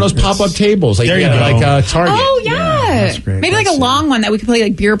like one of those pop-up tables. Like, like Target. Oh, yeah. That's great. Maybe like a long one that we could play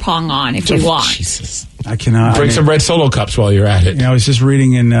like beer pong on if we want. Jesus. I cannot. Bring some red Solo cups while you're at it. I was just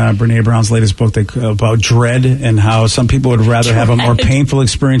reading in Brene Brown's latest book about dread and how some people would rather have a more painful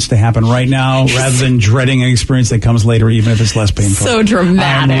experience to happen right now rather than dreading an experience that comes later, even if it's less painful. So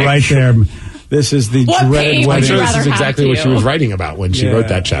dramatic. I'm right there. This is the dreaded wedding. I'm sure this is exactly what she was writing about when she wrote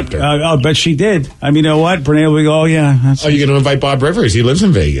that chapter. I'll bet she did. I mean, you know what? Brene will go, you're going to invite Bob Rivers. He lives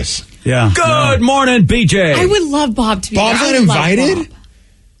in Vegas. Yeah. Good morning, BJ. I would love Bob to be Bob's there. not invited?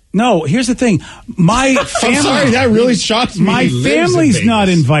 No, here's the thing. My family. I'm sorry, that really shocks me. My family's not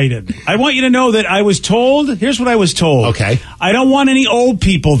invited. I want you to know that I was told. Here's what I was told. Okay. I don't want any old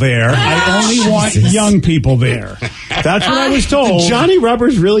people there. I only want young people there. That's what I was told. Did Johnny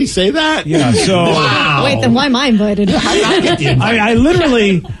Rubbers really say that? Yeah. So. Wow. Wait, then why am I invited? I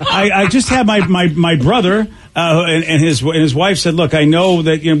literally. I just had my brother. And his wife said, "Look, I know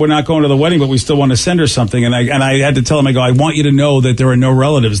that we're not going to the wedding, but we still want to send her something." And I had to tell him, I want you to know that there are no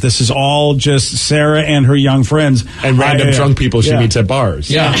relatives. This is all just Sarah and her young friends and random drunk people she meets at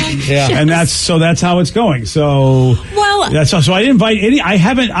bars. Yeah. And that's how it's going. So so I didn't invite any. I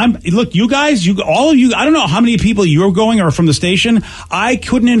haven't. Look, you guys, all of you. I don't know how many people you're going or from the station. I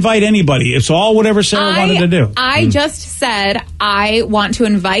couldn't invite anybody. It's all whatever Sarah wanted to do. I just said I want to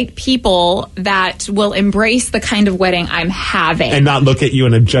invite people that will embrace the kind of wedding I'm having and not look at you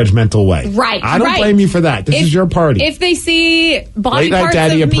in a judgmental way. Right. I don't blame you for that. This is your party. If they see body Late Night parts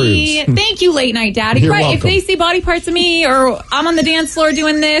Daddy of me, approves. thank you, Late Night Daddy. You're Right. welcome. If they see body parts of me or I'm on the dance floor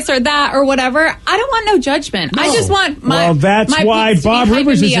doing this or that or whatever, I don't want no judgment. I just want my Well, that's my why peeps to be Bob hyping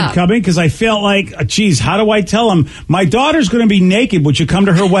Rivers me isn't up. coming, because I felt like, geez, how do I tell him my daughter's going to be naked? Would you come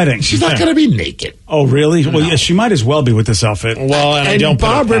to her wedding? She's not going to be naked. Oh, really? Well, yeah, she might as well be with this outfit. Well, and I don't put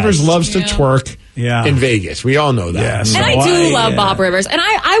Bob it past. Rivers loves to twerk in Vegas. We all know that. Yes. And I do love Bob Rivers, and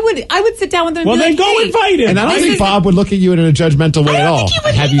I would sit down with him. Well, and be then like, go hey, invite him. And I don't think Bob would look at you in a judgmental way at all.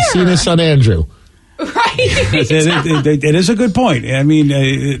 Have you seen his son Andrew? It is a good point. I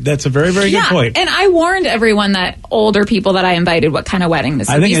mean, that's a very, very good point. And I warned everyone that older people that I invited what kind of wedding this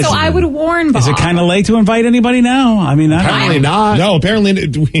would be. So I would warn Bob. Is it kind of late to invite anybody now? I mean, Apparently not. No, apparently.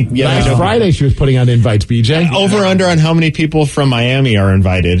 Last Friday she was putting out invites, BJ. Over under on how many people from Miami are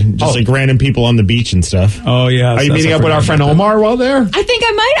invited. Just like random people on the beach and stuff. Oh, yeah. Are you meeting up with our friend Omar while there? I think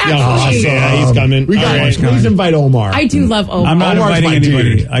I might actually. Yeah, he's coming. Please invite Omar. I do love Omar. I'm not Omar's inviting my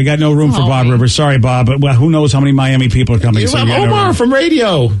anybody. dude. I got no room for Bob Rivers. Sorry, Bob, but who knows how many Miami people are coming. You so have you got no Omar room. from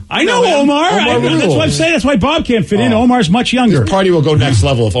radio. I know Omar. That's what I'm saying. That's why Bob can't fit in. Omar's much younger. This party will go next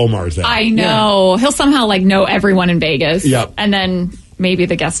level if Omar's there. I know. He'll somehow know everyone in Vegas. Yep. And then maybe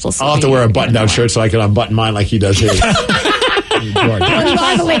the guest will. I'll have to wear a button-down shirt so I can unbutton mine like he does his. You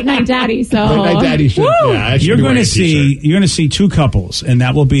are the Late Night Daddy, so Late Night Daddy shirt. Yeah, You're going to see two couples, and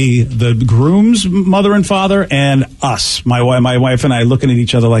that will be the groom's mother and father and us, my wife and I, looking at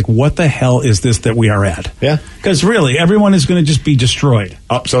each other like, what the hell is this that we are at? Yeah. Because really, everyone is going to just be destroyed.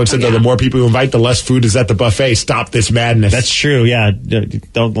 So instead of the more people you invite, the less food is at the buffet. Stop this madness. That's true, yeah.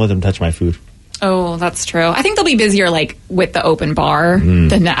 Don't let them touch my food. Oh, that's true. I think they'll be busier with the open bar than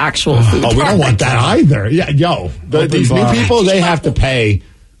the actual food. Oh, we don't want that either. Yeah, these new people, they have to pay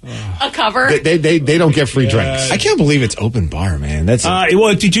A cover. They don't get free drinks. I can't believe it's open bar, man. That's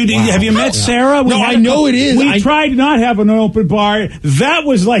well. Have you met Sarah? No, I know it is. We tried to not have an open bar. That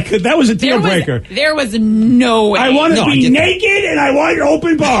was a deal breaker. There was no way. I want to be naked and I want an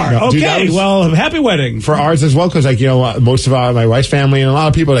open bar. No, okay, dude, well, happy wedding for ours as well, because most of my wife's family and a lot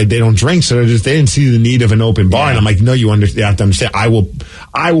of people they don't drink, so they didn't see the need of an open bar. And I'm like, no, you have to understand. I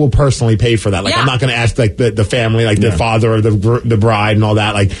will personally pay for that. Like, I'm not going to ask like the family, like the father of the bride and all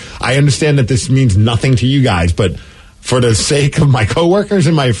that. Like, I understand that this means nothing to you guys, but for the sake of my coworkers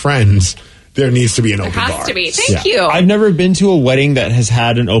and my friends, there needs to be an open bar. There has to be. Thank you. I've never been to a wedding that has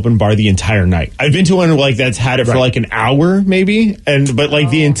had an open bar the entire night. I've been to one like that's had it for like an hour maybe, but like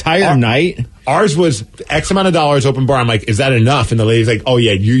the entire night. Ours was X amount of dollars open bar. I'm like, is that enough? And the lady's like, oh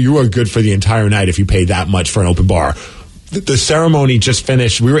yeah, you are good for the entire night if you pay that much for an open bar. The ceremony just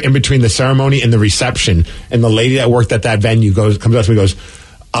finished. We were in between the ceremony and the reception, and the lady that worked at that venue comes up to me and goes,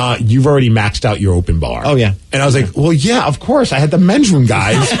 you've already maxed out your open bar. Oh, yeah. And I was like, well, yeah, of course. I had the men's room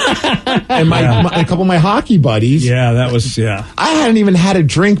guys and a couple of my hockey buddies. Yeah, that was, yeah. I hadn't even had a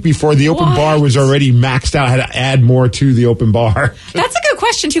drink before the open bar was already maxed out. I had to add more to the open bar. That's a good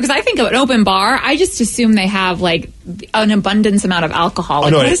question, too, because I think of an open bar, I just assume they have, like, an abundance amount of alcohol.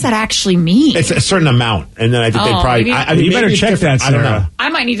 Like, what does that actually mean? It's a certain amount. And then I think they'd probably... you better check that, Sarah. I don't know. I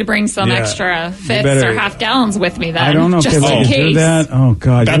might need to bring some extra fifths or half gallons with me then. I don't know if just in case. do that. Oh,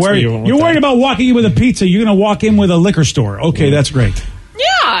 God. You're worried about walking in with a pizza. You're going to walk in with a liquor store. Okay, that's great.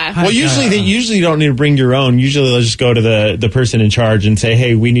 Yeah. Well, usually you don't need to bring your own. Usually they'll just go to the person in charge and say,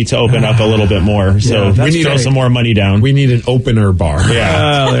 hey, we need to open up a little bit more. So we need to throw some more money down. We need an opener bar.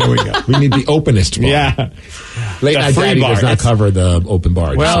 Yeah. There we go. We need the openest bar. Yeah. Late Night Daddy does not cover the open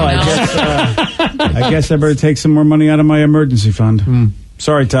bar. Well, I guess I better take some more money out of my emergency fund.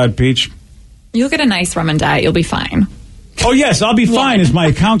 Sorry, Todd Peach. You'll get a nice rum and diet. You'll be fine. Oh, yes, I'll be fine as my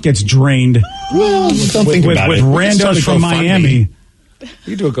account gets drained. Well, don't think about with it. randos from Miami.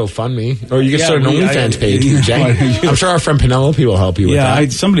 You do a GoFundMe, or you can start an OnlyFans page. I'm sure our friend Penelope will help you with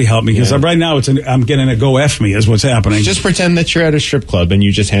that. Somebody help me, because right now I'm getting a go F me is what's happening. Just pretend that you're at a strip club and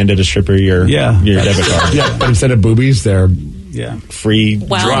you just handed a stripper your debit card. Yeah, but instead of boobies, they're free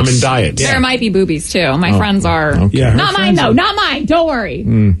drum and diet. There might be boobies, too. My friends are... Okay. Yeah, not mine, though. Not mine. Don't worry.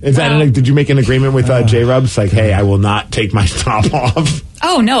 Is that did you make an agreement with J-Rubs? Like, hey, I will not take my top off.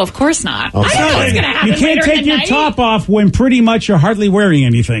 Oh, no, of course not. Okay. I don't know what's going to happen. You can't later take in the your night. top off when pretty much you're hardly wearing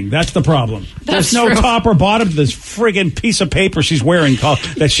anything. That's the problem. That's There's no true. top or bottom to this friggin' piece of paper she's wearing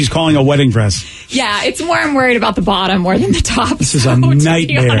that she's calling a wedding dress. Yeah, it's more I'm worried about the bottom more than the top. This is a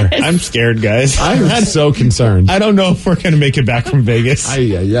nightmare. I'm scared, guys. I'm so concerned. I don't know if we're going to make it back from Vegas.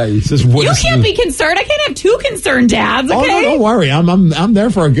 You can't be concerned. I can't have two concerned dads, okay? Oh, no, don't worry. I'm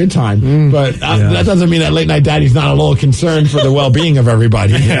there for a good time. But that doesn't mean that Late Night Daddy's not a little concerned for the well-being of everybody.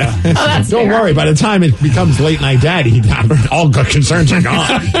 That's don't fair. worry. By the time it becomes Late Night Daddy, all the concerns are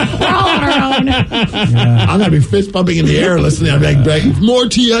gone. We're all on our own. I'm going to be fist bumping in the air listening. I'm like, more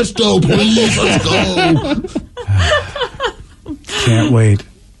Tiesto, please. Let's go. Can't wait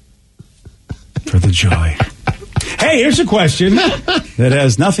for the joy. Hey, here's a question that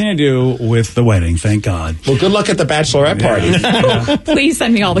has nothing to do with the wedding, thank God. Well, good luck at the bachelorette party. Please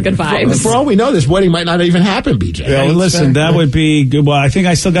send me all the good vibes. For all we know, this wedding might not even happen, BJ. Hey, listen, that would be good. Well, I think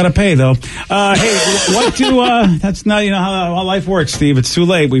I still got to pay, though. Hey, what do, that's not, how life works, Steve. It's too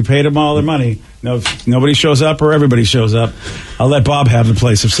late. We paid them all their money. No, if nobody shows up or everybody shows up, I'll let Bob have the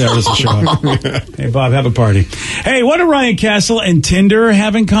place if Sarah doesn't show up. Hey, Bob, have a party. Hey, what do Ryan Castle and Tinder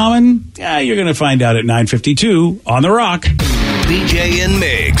have in common? Yeah, you're going to find out at 9:52 on The Rock. BJ and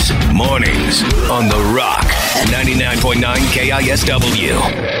Migs, mornings on The Rock, 99.9 KISW.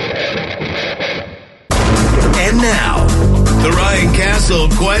 And now, the Ryan Castle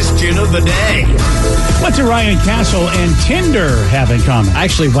question of the day. What do Ryan Castle and Tinder have in common? I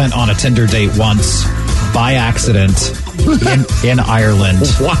actually went on a Tinder date once by accident in Ireland.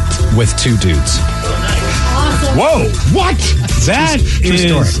 What? With two dudes. Whoa! What? That True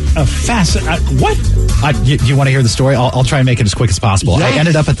is story. a fascinating... What? You want to hear the story? I'll try and make it as quick as possible. Yes. I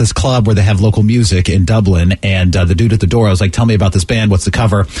ended up at this club where they have local music in Dublin, and the dude at the door, I was like, tell me about this band. What's the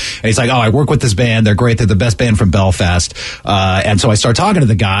cover? And he's like, oh, I work with this band. They're great. They're the best band from Belfast. And so I start talking to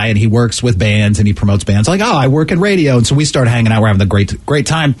the guy, and he works with bands, and he promotes bands. Like, oh, I work in radio. And so we start hanging out. We're having a great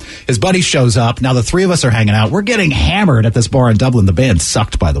time. His buddy shows up. Now the three of us are hanging out. We're getting hammered at this bar in Dublin. The band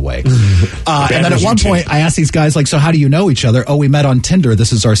sucked, by the way. And then at one point, I asked these guys, like, so how do you know each other? Oh, we met on Tinder.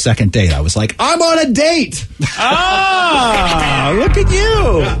 This is our second date. I was like, I'm on a date. Ah, look at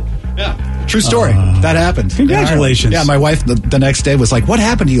you. True story. That happened. Congratulations. Yeah, my wife the next day was like, "What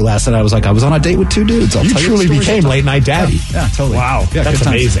happened to you last night?" I was like, "I was on a date with two dudes." You truly became late night daddy. Yeah, totally. Wow, Yeah, that's good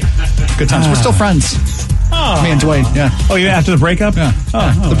times. amazing. Good times. We're still friends. Oh. Me and Dwayne. Yeah. Oh, you after the breakup? Yeah.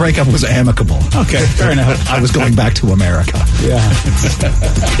 Oh. The breakup was amicable. Okay, fair enough. I was going back to America. Yeah.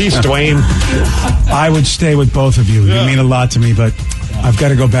 Peace, Dwayne. I would stay with both of you. You mean a lot to me, but I've got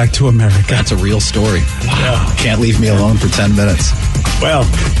to go back to America. That's a real story. Wow. Can't leave me alone for 10 minutes. Well,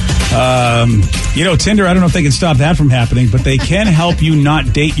 Tinder, I don't know if they can stop that from happening, but they can help you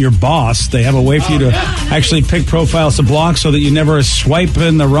not date your boss. They have a way for you to actually pick profiles to block so that you never swipe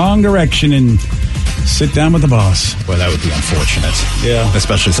in the wrong direction and sit down with the boss. Boy, that would be unfortunate. Yeah.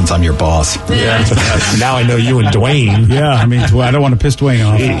 Especially since I'm your boss. Yeah. Now I know you and Dwayne. Yeah, I mean, I don't want to piss Dwayne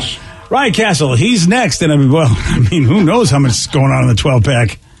off. Jeez. Ryan Castle, he's next. And who knows how much is going on in the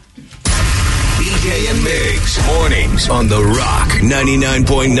 12-pack. BJ and Migs, mornings on The Rock,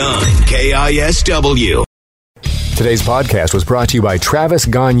 99.9 KISW. Today's podcast was brought to you by Travis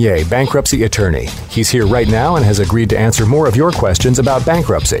Gagne, bankruptcy attorney. He's here right now and has agreed to answer more of your questions about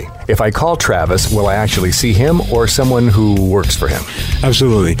bankruptcy. If I call Travis, will I actually see him or someone who works for him?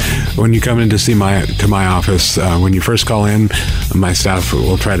 Absolutely. When you come in to my office, when you first call in, my staff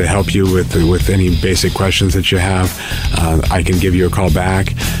will try to help you with any basic questions that you have. I can give you a call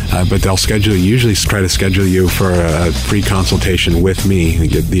back, but they'll usually try to schedule you for a free consultation with me,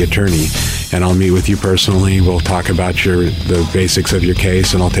 the attorney, and I'll meet with you personally. We'll talk about the basics of your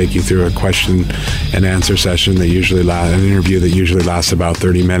case, and I'll take you through a question and answer session that an interview that usually lasts about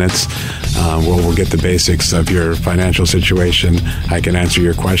 30 minutes. We'll get the basics of your financial situation. I can answer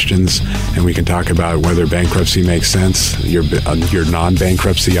your questions, and we can talk about whether bankruptcy makes sense, your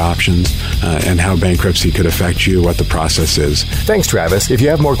non-bankruptcy options, and how bankruptcy could affect you, what the process is. Thanks, Travis. If you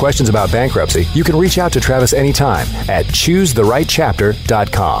have more questions about bankruptcy, you can reach out to Travis anytime at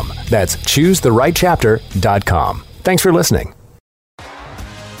choosetherightchapter.com. That's choosetherightchapter.com. Thanks for listening.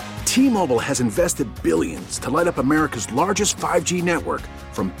 T-Mobile has invested billions to light up America's largest 5G network,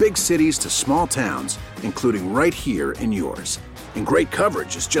 from big cities to small towns, including right here in yours. And great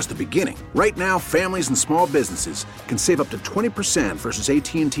coverage is just the beginning. Right now, families and small businesses can save up to 20% versus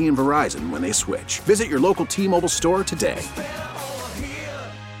AT&T and Verizon when they switch. Visit your local T-Mobile store today.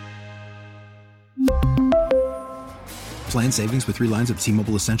 Plan savings with 3 lines of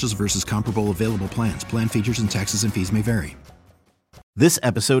T-Mobile Essentials versus comparable available plans. Plan features and taxes and fees may vary. This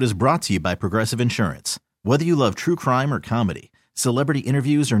episode is brought to you by Progressive Insurance. Whether you love true crime or comedy, celebrity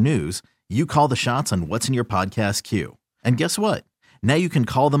interviews or news, you call the shots on what's in your podcast queue. And guess what? Now you can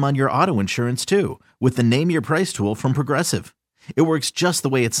call them on your auto insurance too with the Name Your Price tool from Progressive. It works just the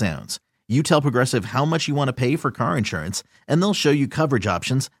way it sounds. You tell Progressive how much you want to pay for car insurance, and they'll show you coverage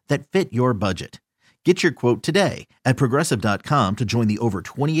options that fit your budget. Get your quote today at Progressive.com to join the over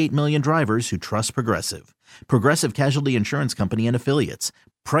 28 million drivers who trust Progressive. Progressive Casualty Insurance Company and Affiliates.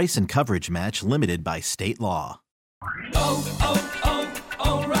 Price and coverage match limited by state law.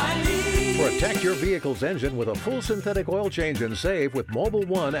 O'Reilly. Protect your vehicle's engine with a full synthetic oil change and save with Mobil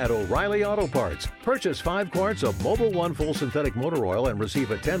 1 at O'Reilly Auto Parts. Purchase 5 quarts of Mobil 1 full synthetic motor oil and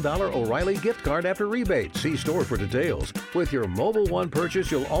receive a $10 O'Reilly gift card after rebate. See store for details. With your Mobil 1 purchase,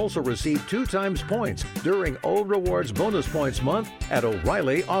 you'll also receive 2 times points during O Rewards Bonus Points Month at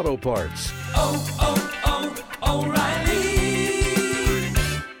O'Reilly Auto Parts. O'Reilly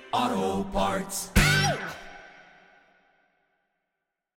Auto Parts.